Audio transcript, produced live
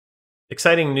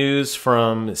Exciting news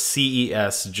from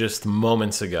CES just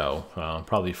moments ago,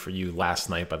 probably for you last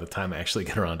night by the time I actually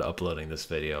get around to uploading this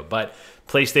video. But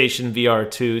PlayStation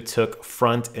VR2 took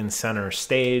front and center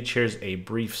stage. Here's a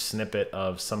brief snippet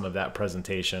of some of that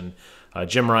presentation.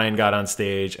 Jim Ryan got on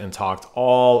stage and talked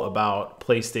all about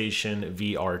PlayStation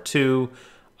VR2,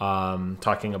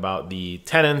 talking about the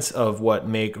tenets of what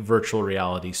make virtual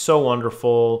reality so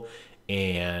wonderful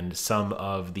and some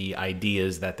of the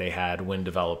ideas that they had when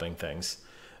developing things.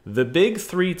 The big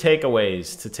three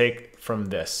takeaways to take from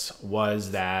this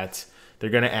was that they're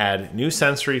going to add new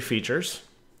sensory features.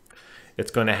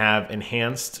 It's going to have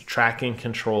enhanced tracking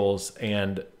controls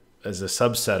and, as a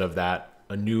subset of that,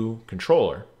 a new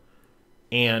controller.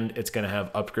 And it's going to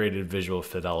have upgraded visual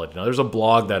fidelity. Now, there's a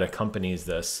blog that accompanies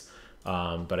this,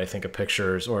 but I think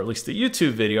pictures, or at least a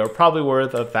YouTube video, are probably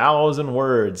worth 1,000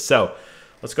 words. So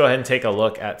let's go ahead and take a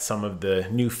look at some of the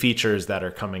new features that are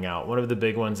coming out. One of the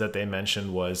big ones that they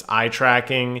mentioned was eye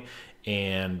tracking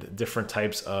and different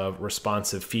types of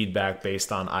responsive feedback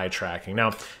based on eye tracking.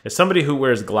 Now, as somebody who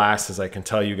wears glasses, I can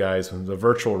tell you guys in the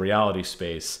virtual reality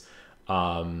space,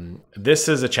 this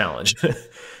is a challenge.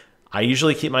 I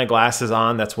usually keep my glasses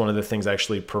on. That's one of the things I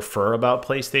actually prefer about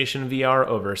PlayStation VR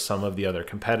over some of the other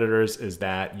competitors, is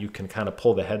that you can kind of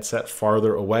pull the headset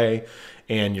farther away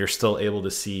and you're still able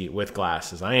to see with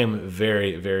glasses. I am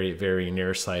very, very, very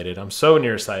nearsighted. I'm so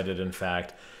nearsighted, in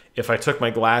fact, if I took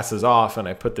my glasses off and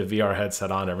I put the VR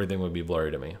headset on, everything would be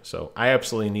blurry to me. So I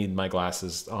absolutely need my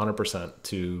glasses 100%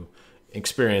 to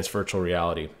experience virtual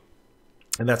reality.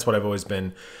 And that's what I've always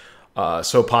been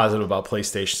so positive about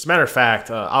PlayStation. As a matter of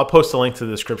fact, I'll post a link to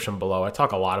the description below. I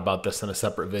talk a lot about this in a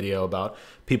separate video about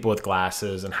people with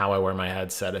glasses and how I wear my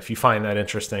headset. If you find that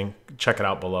interesting, check it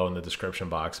out below in the description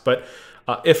box. But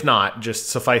if not, just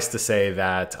suffice to say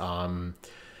that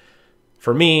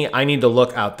for me, I need to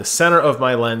look out the center of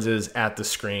my lenses at the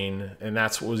screen. And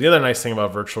that's what was the other nice thing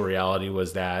about virtual reality,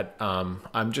 was that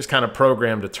I'm just kind of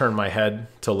programmed to turn my head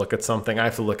to look at something. I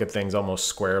have to look at things almost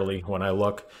squarely when I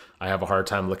look. I have a hard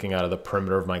time looking out of the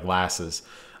perimeter of my glasses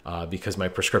because my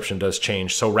prescription does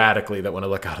change so radically that when I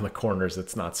look out in the corners,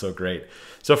 it's not so great.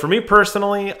 So for me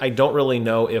personally, I don't really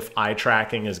know if eye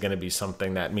tracking is going to be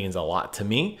something that means a lot to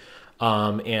me.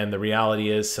 And the reality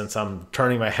is, since I'm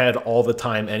turning my head all the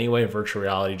time anyway, virtual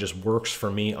reality just works for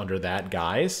me under that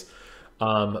guise.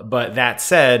 But that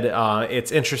said,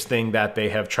 it's interesting that they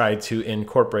have tried to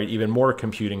incorporate even more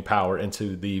computing power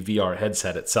into the VR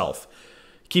headset itself.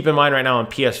 Keep in mind right now on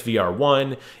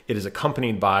PSVR1, it is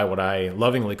accompanied by what I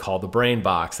lovingly call the brain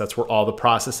box. That's where all the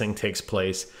processing takes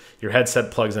place. Your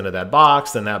headset plugs into that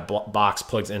box, then that box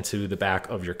plugs into the back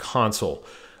of your console.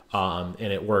 And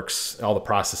it works, all the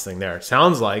processing there. It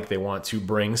sounds like they want to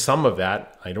bring some of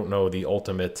that. I don't know the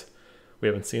ultimate, we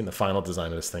haven't seen the final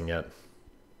design of this thing yet.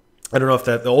 I don't know if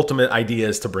that the ultimate idea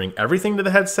is to bring everything to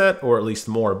the headset or at least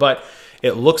more, but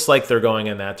it looks like they're going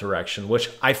in that direction, which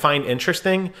I find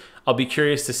interesting. I'll be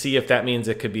curious to see if that means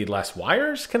it could be less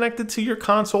wires connected to your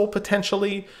console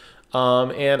potentially.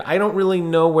 And I don't really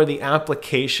know where the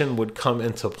application would come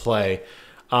into play.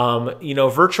 You know,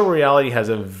 virtual reality has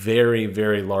a very,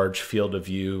 very large field of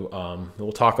view.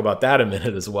 We'll talk about that in a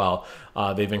minute as well.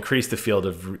 They've increased the field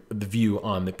of the view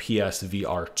on the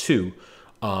PSVR2.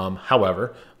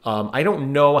 However, I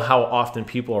don't know how often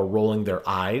people are rolling their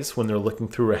eyes when they're looking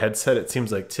through a headset. It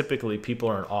seems like typically people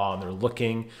are in awe and they're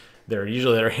looking. They're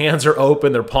usually, their hands are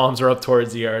open, their palms are up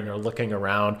towards the air, and they're looking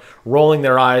around, rolling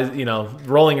their eyes. You know,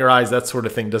 rolling your eyes, that sort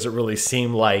of thing doesn't really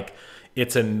seem like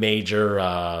it's a major,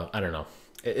 I don't know.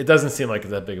 It doesn't seem like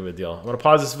it's that big of a deal. I'm going to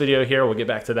pause this video here. We'll get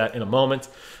back to that in a moment.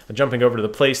 I'm jumping over to the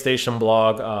PlayStation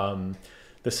blog.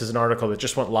 This is an article that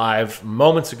just went live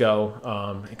moments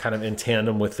ago, kind of in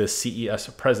tandem with this CES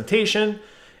presentation.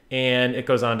 And it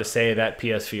goes on to say that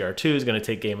PSVR2 is going to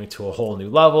take gaming to a whole new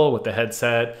level with the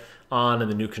headset on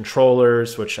and the new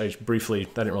controllers, which I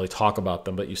didn't really talk about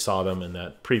them, but you saw them in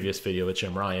that previous video with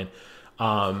Jim Ryan.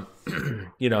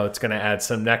 You know, it's going to add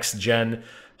some next gen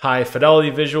high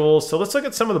fidelity visuals. So let's look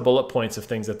at some of the bullet points of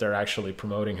things that they're actually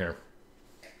promoting here.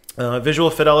 Visual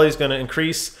fidelity is going to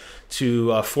increase to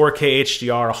 4K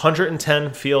HDR,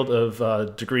 110 field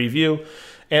of degree view.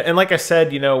 And like I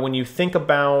said, you know, when you think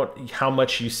about how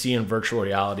much you see in virtual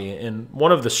reality, and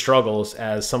one of the struggles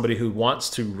as somebody who wants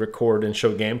to record and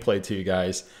show gameplay to you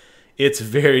guys, it's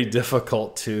very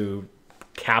difficult to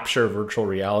capture virtual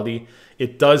reality.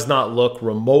 It does not look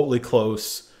remotely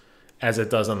close as it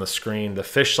does on the screen. The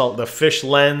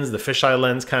fisheye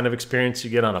lens kind of experience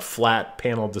you get on a flat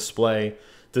panel display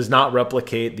does not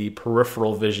replicate the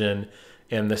peripheral vision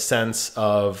and the sense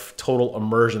of total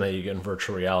immersion that you get in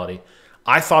virtual reality.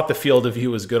 I thought the field of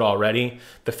view was good already.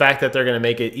 The fact that they're going to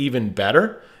make it even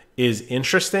better is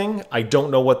interesting. I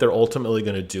don't know what they're ultimately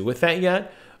going to do with that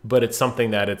yet, but it's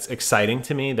something that it's exciting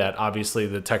to me that obviously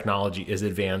the technology is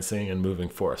advancing and moving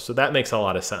forth. So that makes a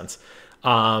lot of sense.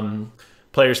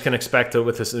 Players can expect,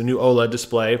 with this new OLED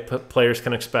display, players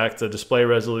can expect a display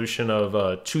resolution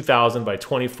of 2000 by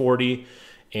 2040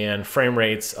 and frame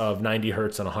rates of 90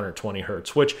 hertz and 120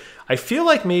 hertz, which I feel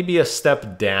like maybe a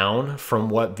step down from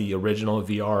what the original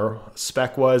VR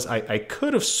spec was. I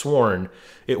could have sworn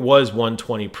it was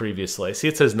 120 previously. I see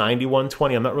it says 90,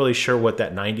 120. I'm not really sure what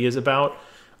that 90 is about.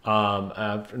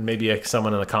 Maybe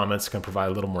someone in the comments can provide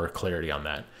a little more clarity on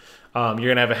that. You're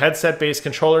going to have a headset-based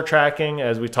controller tracking,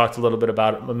 as we talked a little bit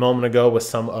about a moment ago with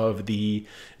some of the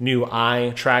new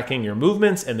eye tracking your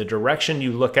movements, and the direction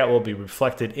you look at will be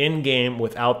reflected in-game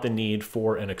without the need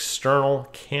for an external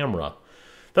camera.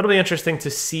 That'll be interesting to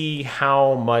see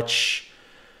how much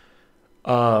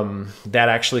that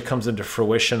actually comes into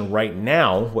fruition. Right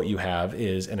now, what you have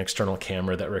is an external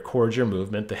camera that records your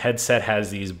movement. The headset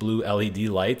has these blue LED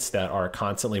lights that are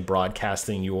constantly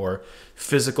broadcasting your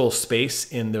physical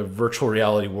space in the virtual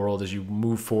reality world as you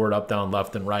move forward, up, down,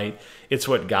 left, and right. It's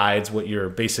what guides what your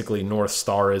basically North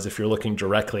Star is. If you're looking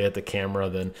directly at the camera,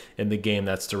 then in the game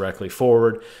that's directly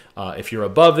forward. If you're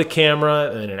above the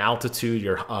camera and in altitude,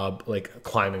 you're like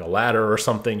climbing a ladder or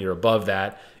something, you're above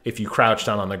that. If you crouch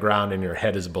down on the ground and your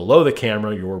head is below the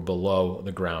camera, you're below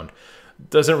the ground.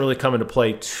 Doesn't really come into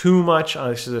play too much.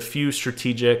 There's a few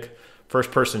strategic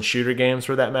first-person shooter games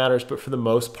where that matters, but for the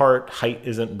most part, height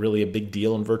isn't really a big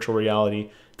deal in virtual reality.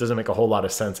 It doesn't make a whole lot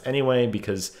of sense anyway,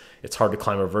 because it's hard to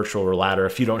climb a virtual ladder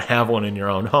if you don't have one in your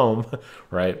own home,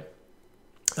 right?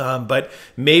 But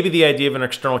maybe the idea of an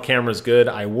external camera is good.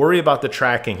 I worry about the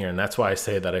tracking here, and that's why I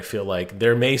say that I feel like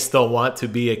there may still want to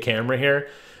be a camera here.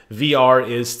 VR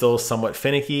is still somewhat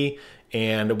finicky,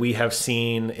 and we have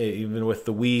seen, even with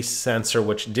the Wii sensor,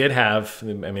 which did have,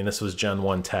 I mean, this was Gen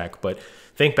 1 tech, but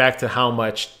think back to how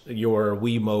much your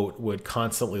Wiimote would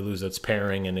constantly lose its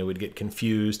pairing and it would get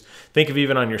confused. Think of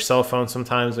even on your cell phone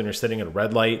sometimes when you're sitting at a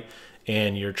red light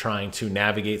and you're trying to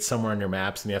navigate somewhere on your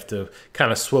maps, and you have to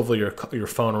kind of swivel your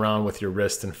phone around with your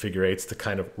wrist and figure eights to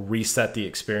kind of reset the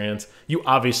experience. You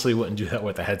obviously wouldn't do that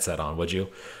with a headset on, would you?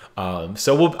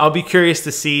 So I'll be curious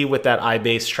to see with that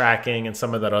eye-based tracking and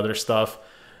some of that other stuff.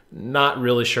 Not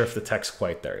really sure if the tech's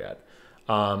quite there yet.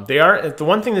 The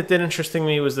one thing that did interest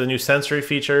me was the new sensory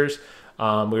features. We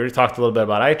already talked a little bit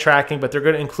about eye tracking, but they're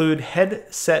going to include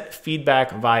headset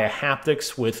feedback via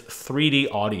haptics with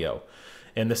 3D audio.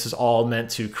 And this is all meant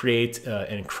to create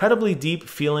an incredibly deep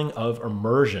feeling of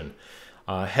immersion.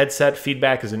 Headset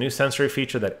feedback is a new sensory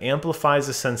feature that amplifies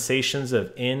the sensations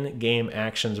of in-game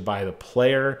actions by the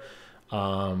player.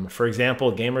 For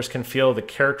example, gamers can feel the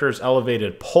character's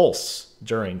elevated pulse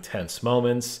during tense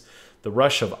moments, the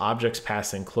rush of objects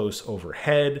passing close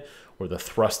overhead, or the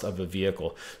thrust of a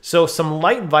vehicle. So some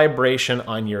light vibration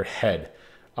on your head.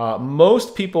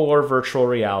 Most people wear virtual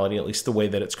reality, at least the way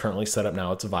that it's currently set up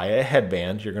now. It's via a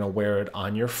headband. You're going to wear it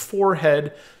on your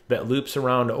forehead that loops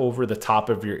around over the top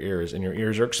of your ears. And your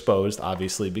ears are exposed,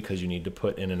 obviously, because you need to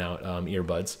put in and out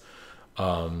earbuds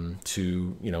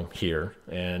to hear.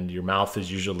 And your mouth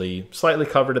is usually slightly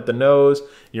covered at the nose.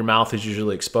 Your mouth is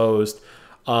usually exposed.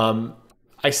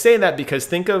 I say that because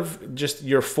think of just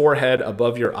your forehead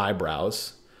above your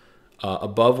eyebrows,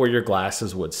 above where your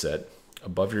glasses would sit,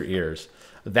 above your ears.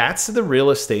 That's the real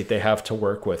estate they have to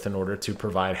work with in order to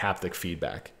provide haptic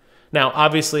feedback. Now,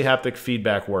 obviously, haptic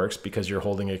feedback works because you're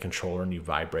holding a controller and you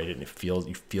vibrate it and you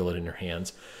feel it in your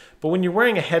hands. But when you're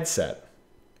wearing a headset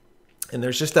and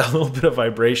there's just that little bit of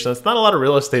vibration, that's not a lot of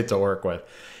real estate to work with.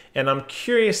 And I'm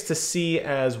curious to see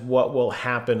as what will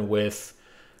happen with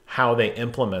how they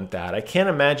implement that. I can't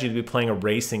imagine you'd be playing a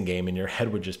racing game and your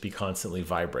head would just be constantly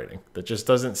vibrating. That just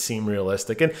doesn't seem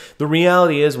realistic. And the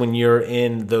reality is when you're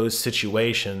in those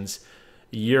situations,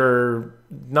 you're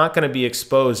not going to be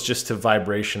exposed just to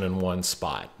vibration in one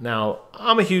spot. Now,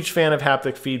 I'm a huge fan of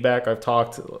haptic feedback. I've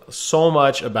talked so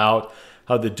much about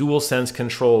how the DualSense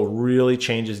control really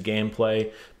changes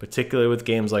gameplay, particularly with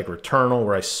games like Returnal,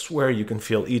 where I swear you can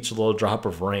feel each little drop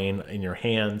of rain in your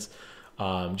hands.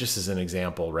 Just as an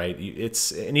example, right?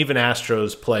 And even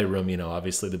Astro's Playroom,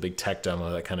 obviously the big tech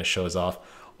demo that kind of shows off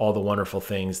all the wonderful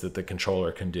things that the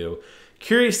controller can do.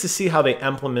 Curious to see how they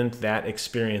implement that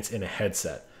experience in a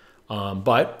headset.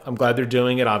 But I'm glad they're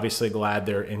doing it. Obviously glad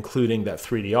they're including that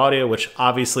 3D audio, which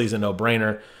obviously is a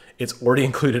no-brainer. It's already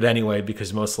included anyway,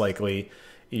 because most likely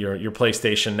your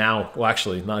PlayStation now, well,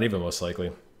 actually not even most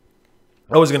likely.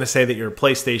 I was going to say that your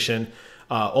PlayStation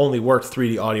only worked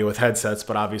 3D audio with headsets,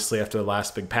 but obviously after the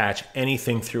last big patch,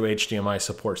 anything through HDMI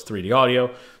supports 3D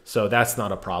audio, so that's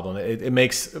not a problem. It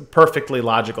makes perfectly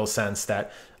logical sense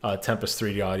that Tempest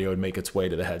 3D audio would make its way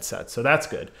to the headset, so that's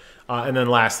good. And then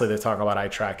lastly, they talk about eye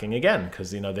tracking again,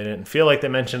 because they didn't feel like they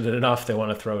mentioned it enough. They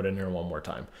want to throw it in here one more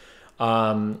time.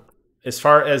 As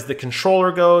far as the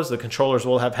controller goes, the controllers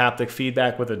will have haptic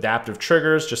feedback with adaptive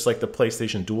triggers, just like the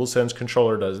PlayStation DualSense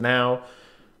controller does now.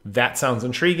 That sounds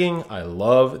intriguing. I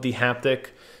love the haptic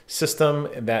system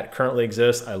that currently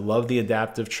exists. I love the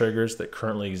adaptive triggers that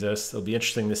currently exist. It'll be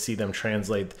interesting to see them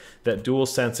translate that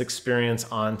DualSense experience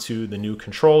onto the new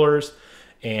controllers.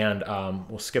 And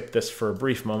we'll skip this for a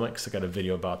brief moment because I got a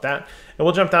video about that. And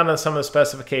we'll jump down to some of the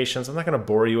specifications. I'm not going to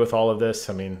bore you with all of this.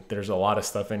 I mean, there's a lot of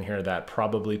stuff in here that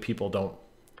probably people don't,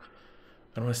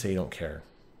 I don't want to say you don't care,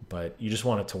 but you just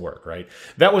want it to work, right?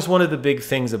 That was one of the big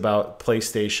things about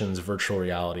PlayStation's virtual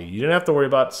reality. You didn't have to worry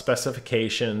about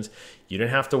specifications. You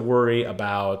didn't have to worry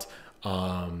about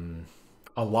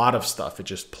a lot of stuff. It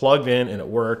just plugged in and it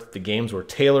worked. The games were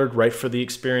tailored right for the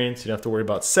experience. You don't have to worry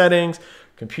about settings,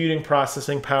 computing,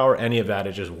 processing power, any of that.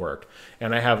 It just worked.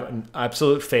 And I have an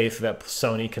absolute faith that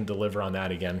Sony can deliver on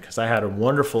that again, because I had a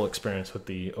wonderful experience with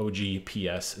the OG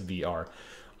PSVR.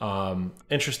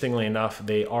 Interestingly enough,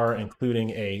 they are including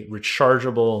a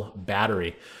rechargeable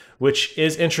battery, which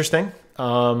is interesting.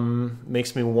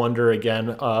 Makes me wonder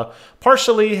again,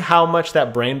 partially how much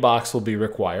that brain box will be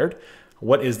required.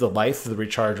 What is the life of the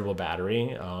rechargeable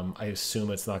battery? I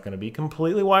assume it's not going to be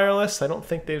completely wireless. I don't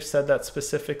think they've said that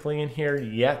specifically in here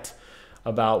yet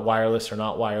about wireless or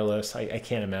not wireless. I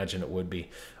can't imagine it would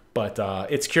be. But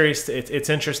it's curious. It's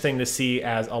interesting to see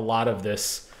as a lot of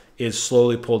this is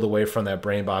slowly pulled away from that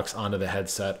brain box onto the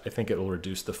headset. I think it will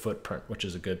reduce the footprint, which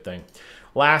is a good thing.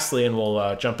 Lastly, and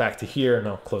we'll jump back to here and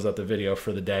I'll close out the video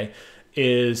for the day,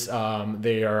 is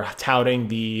they are touting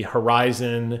the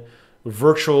Horizon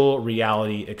virtual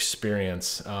reality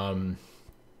experience.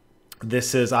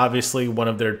 This is obviously one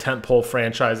of their tentpole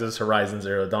franchises. Horizon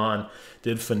Zero Dawn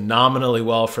did phenomenally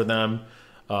well for them.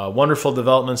 Wonderful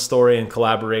development story in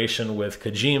collaboration with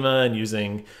Kojima, and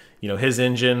using his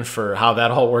engine for how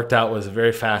that all worked out was a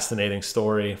very fascinating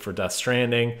story for Death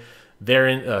Stranding.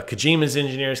 Kojima's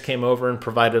engineers came over and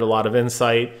provided a lot of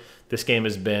insight. This game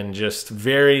has been just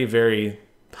very, very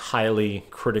highly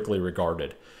critically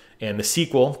regarded. And the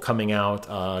sequel coming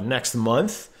out next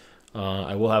month.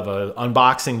 I will have an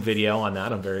unboxing video on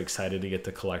that. I'm very excited to get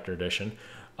the collector edition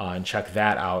and check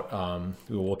that out.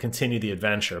 We will continue the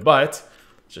adventure, but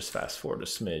just fast forward a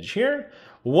smidge here.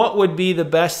 What would be the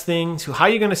best thing how are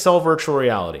you going to sell virtual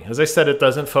reality? As I said, it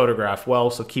doesn't photograph well,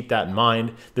 so keep that in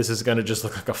mind. This is going to just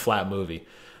look like a flat movie.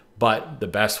 But the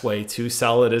best way to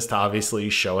sell it is to obviously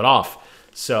show it off.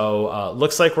 So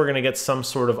looks like we're going to get some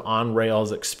sort of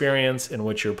on-rails experience in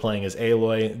which you're playing as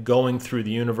Aloy, going through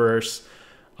the universe.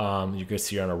 You can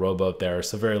see you're on a rowboat there,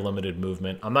 so very limited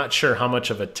movement. I'm not sure how much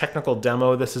of a technical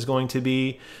demo this is going to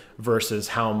be versus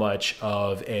how much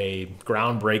of a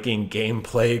groundbreaking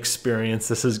gameplay experience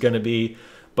this is going to be.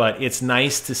 But it's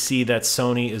nice to see that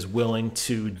Sony is willing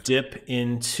to dip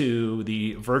into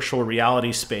the virtual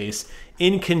reality space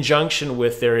in conjunction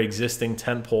with their existing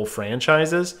tentpole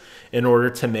franchises in order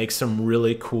to make some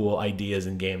really cool ideas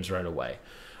and games right away.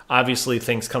 Obviously,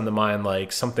 things come to mind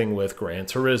like something with Gran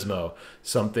Turismo,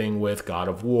 something with God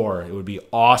of War. It would be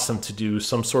awesome to do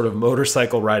some sort of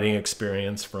motorcycle riding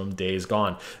experience from Days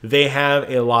Gone. They have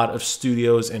a lot of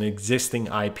studios and existing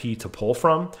IP to pull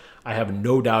from. I have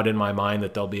no doubt in my mind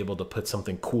that they'll be able to put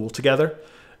something cool together.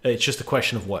 It's just a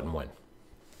question of what and when.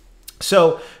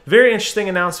 So, very interesting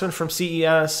announcement from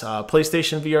CES.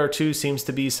 PlayStation VR2 seems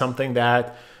to be something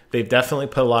that they've definitely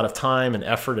put a lot of time and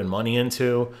effort and money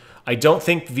into. I don't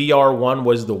think VR1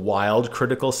 was the wild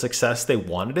critical success they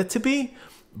wanted it to be,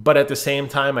 but at the same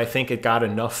time, I think it got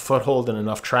enough foothold and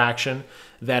enough traction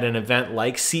that an event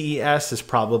like CES is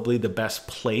probably the best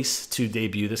place to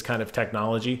debut this kind of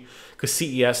technology, because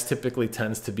CES typically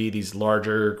tends to be these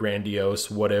larger,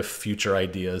 grandiose, what-if future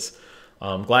ideas.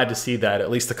 I'm glad to see that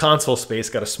at least the console space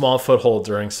got a small foothold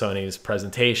during Sony's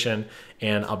presentation,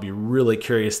 and I'll be really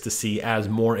curious to see as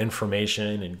more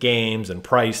information and games and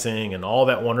pricing and all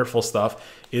that wonderful stuff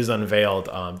is unveiled.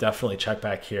 Definitely check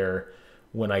back here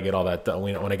when I get all that done,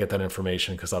 when I get that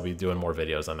information, because I'll be doing more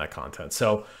videos on that content.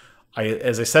 So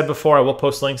as I said before, I will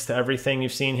post links to everything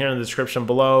you've seen here in the description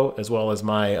below, as well as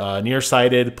my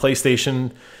nearsighted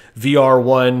PlayStation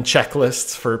VR1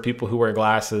 checklists for people who wear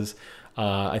glasses.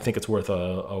 I think it's worth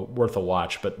a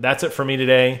watch. But that's it for me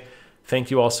today. Thank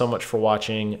you all so much for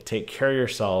watching. Take care of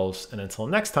yourselves. And until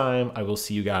next time, I will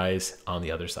see you guys on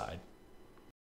the other side.